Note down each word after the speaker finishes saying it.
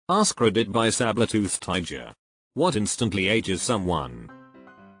AskReddit by Sabletooth Tiger. What instantly ages someone?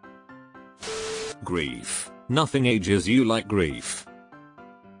 Grief. Nothing ages you like grief.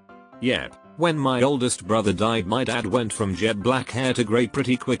 Yep, when my oldest brother died, my dad went from jet black hair to grey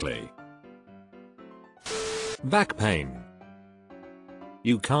pretty quickly. Back pain.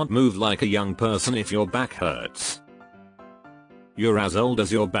 You can't move like a young person if your back hurts. You're as old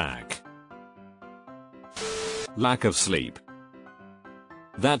as your back. Lack of sleep.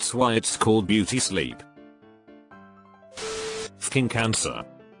 That's why it's called beauty sleep. Fucking cancer.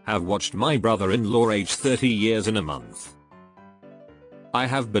 Have watched my brother-in-law age 30 years in a month. I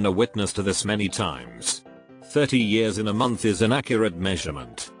have been a witness to this many times. 30 years in a month is an accurate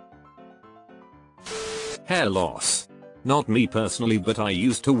measurement. Hair loss. Not me personally, but I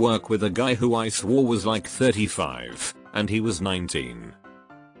used to work with a guy who I swore was like 35, and he was 19.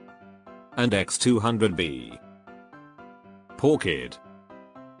 And X200B. Poor kid.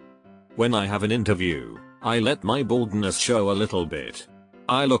 When I have an interview, I let my baldness show a little bit.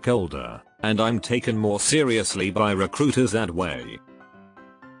 I look older, and I'm taken more seriously by recruiters that way.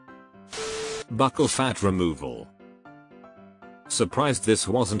 Buccal fat removal. Surprised this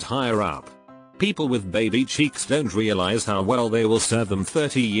wasn't higher up. People with baby cheeks don't realize how well they will serve them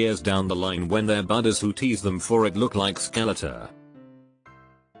 30 years down the line when their buddies who tease them for it look like Skeletor.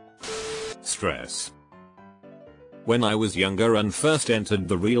 Stress. When I was younger and first entered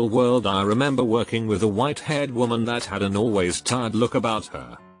the real world, I remember working with a white-haired woman that had an always tired look about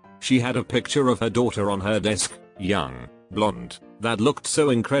her. She had a picture of her daughter on her desk, young, blonde, that looked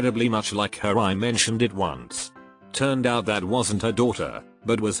so incredibly much like her I mentioned it once. Turned out that wasn't her daughter,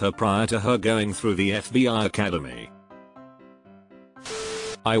 but was her prior to her going through the FBI academy.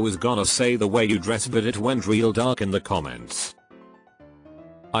 I was gonna say the way you dress, but it went real dark in the comments.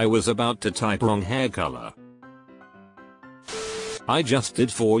 I was about to type wrong hair color. I just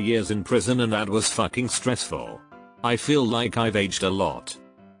did 4 years in prison and that was fucking stressful. I feel like I've aged a lot.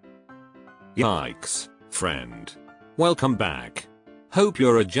 Yikes, friend. Welcome back. Hope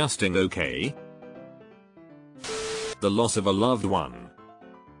you're adjusting okay. The loss of a loved one.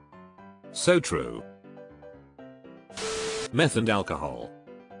 So true. Meth and alcohol.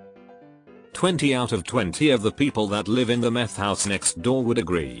 20 out of 20 of the people that live in the meth house next door would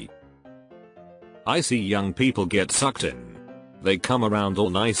agree. I see young people get sucked in. They come around all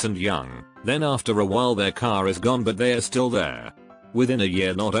nice and young, then after a while their car is gone but they are still there. Within a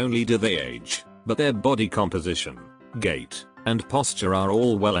year not only do they age, but their body composition, gait, and posture are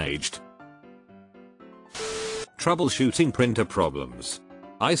all well aged. Troubleshooting printer problems.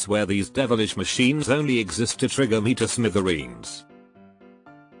 I swear these devilish machines only exist to trigger me to smithereens.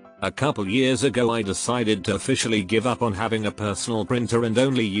 A couple years ago I decided to officially give up on having a personal printer and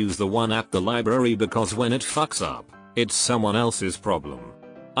only use the one at the library because when it fucks up, it's someone else's problem.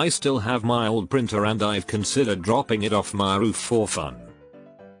 I still have my old printer and I've considered dropping it off my roof for fun.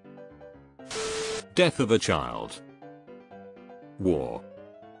 Death of a child. War.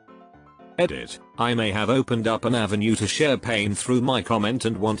 Edit. I may have opened up an avenue to share pain through my comment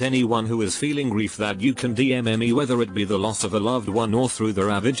and want anyone who is feeling grief that you can DM me, whether it be the loss of a loved one or through the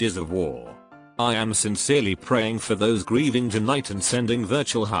ravages of war. I am sincerely praying for those grieving tonight and sending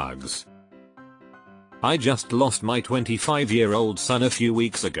virtual hugs. I just lost my 25-year-old son a few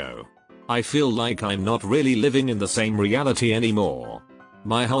weeks ago. I feel like I'm not really living in the same reality anymore.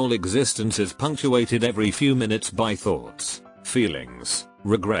 My whole existence is punctuated every few minutes by thoughts, feelings,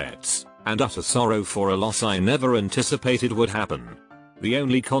 regrets, and utter sorrow for a loss I never anticipated would happen. The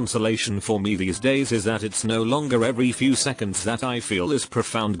only consolation for me these days is that it's no longer every few seconds that I feel this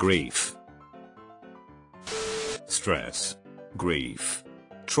profound grief. Stress. Grief.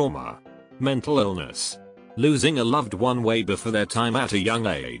 Trauma. Mental illness. Losing a loved one way before their time at a young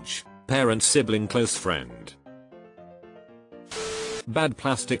age. Parent, sibling, close friend. Bad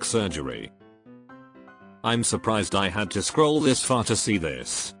plastic surgery. I'm surprised I had to scroll this far to see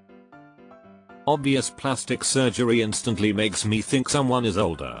this. Obvious plastic surgery instantly makes me think someone is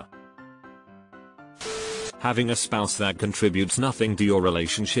older. Having a spouse that contributes nothing to your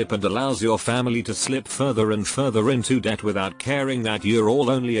relationship and allows your family to slip further and further into debt without caring that you're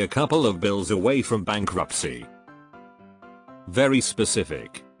all only a couple of bills away from bankruptcy. Very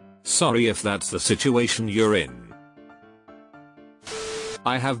specific. Sorry if that's the situation you're in.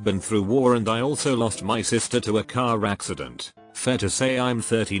 I have been through war and I also lost my sister to a car accident. Fair to say I'm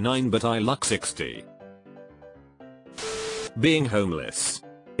 39 but I look 60. Being homeless.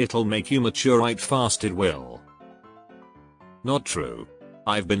 It'll make you mature right fast, it will. Not true.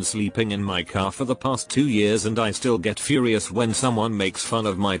 I've been sleeping in my car for the past 2 years and I still get furious when someone makes fun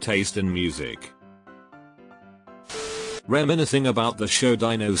of my taste in music. Reminiscing about the show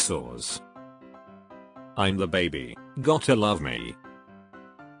Dinosaurs. I'm the baby, gotta love me.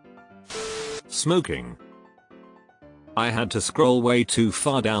 Smoking. I had to scroll way too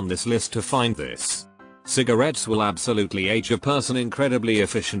far down this list to find this. Cigarettes will absolutely age a person incredibly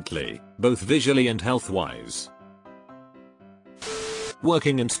efficiently, both visually and health-wise.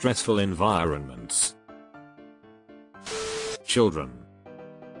 Working in stressful environments. Children.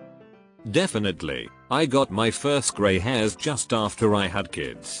 Definitely, I got my first grey hairs just after I had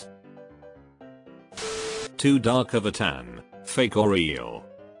kids. Too dark of a tan, fake or real.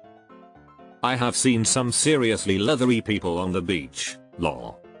 I have seen some seriously leathery people on the beach,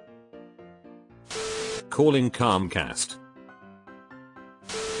 lol. Calling Comcast.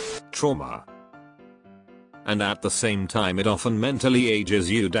 Trauma. And at the same time it often mentally ages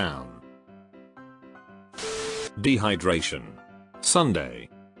you down. Dehydration. Sunday.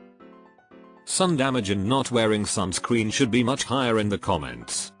 Sun damage and not wearing sunscreen should be much higher in the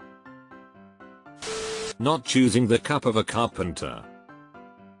comments. Not choosing the cup of a carpenter.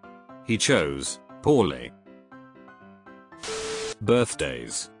 He chose poorly.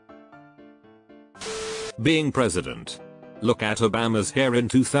 Birthdays. Being president. Look at Obama's hair in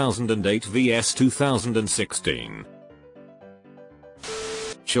 2008 vs 2016.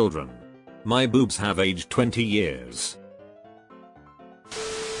 Children. My boobs have aged 20 years.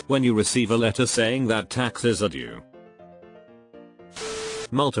 When you receive a letter saying that taxes are due.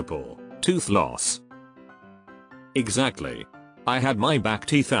 Multiple tooth loss. Exactly. I had my back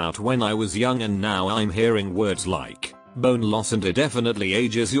teeth out when I was young and now I'm hearing words like bone loss and it definitely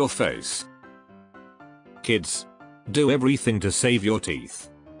ages your face. Kids. Do everything to save your teeth.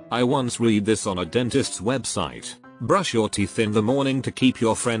 I once read this on a dentist's website. Brush your teeth in the morning to keep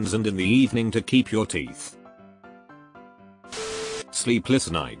your friends and in the evening to keep your teeth. Sleepless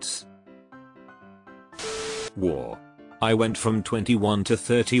nights. War. I went from 21 to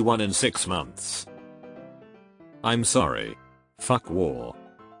 31 in 6 months. I'm sorry. Fuck war.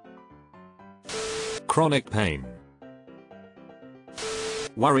 Chronic pain.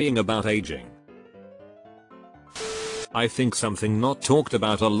 Worrying about aging. I think something not talked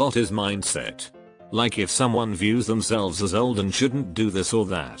about a lot is mindset. Like if someone views themselves as old and shouldn't do this or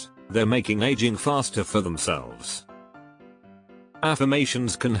that, they're making aging faster for themselves.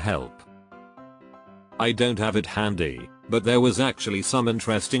 Affirmations can help. I don't have it handy, but there was actually some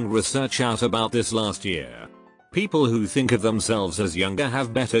interesting research out about this last year. People who think of themselves as younger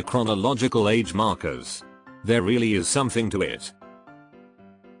have better chronological age markers. There really is something to it.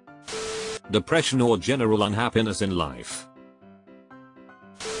 Depression or general unhappiness in life.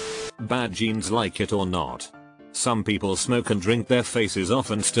 Bad genes, like it or not. Some people smoke and drink, their faces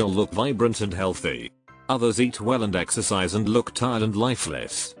often still look vibrant and healthy. Others eat well and exercise and look tired and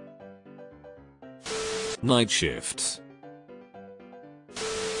lifeless. Night shifts.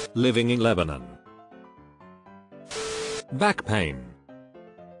 Living in Lebanon. Back pain.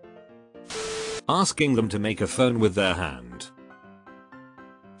 Asking them to make a phone with their hand.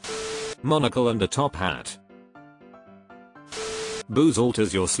 Monocle and a top hat. Booze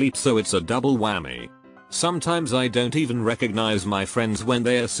alters your sleep, so it's a double whammy. Sometimes I don't even recognize my friends when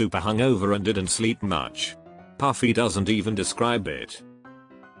they're super hungover and didn't sleep much. Puffy doesn't even describe it.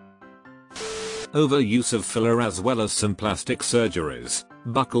 Overuse of filler as well as some plastic surgeries,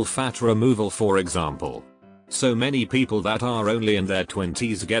 buccal fat removal for example. So many people that are only in their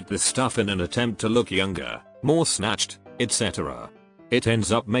 20s get this stuff in an attempt to look younger, more snatched, etc. It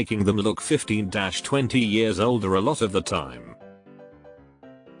ends up making them look 15-20 years older a lot of the time.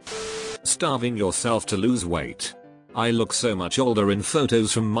 Starving yourself to lose weight. I look so much older in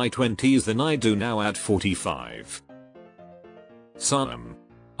photos from my 20s than I do now at 45. Solemn.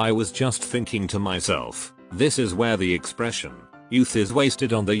 I was just thinking to myself, this is where the expression, youth is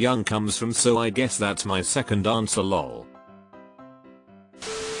wasted on the young comes from, so I guess that's my second answer, lol.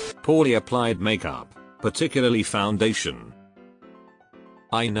 Poorly applied makeup, particularly foundation.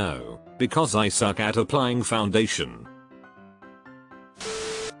 I know, because I suck at applying foundation.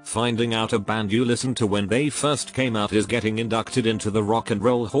 Finding out a band you listened to when they first came out is getting inducted into the Rock and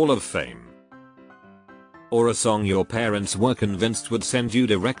Roll Hall of Fame. Or a song your parents were convinced would send you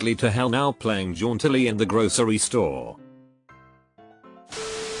directly to hell now playing jauntily in the grocery store.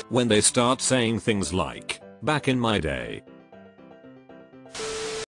 When they start saying things like, back in my day,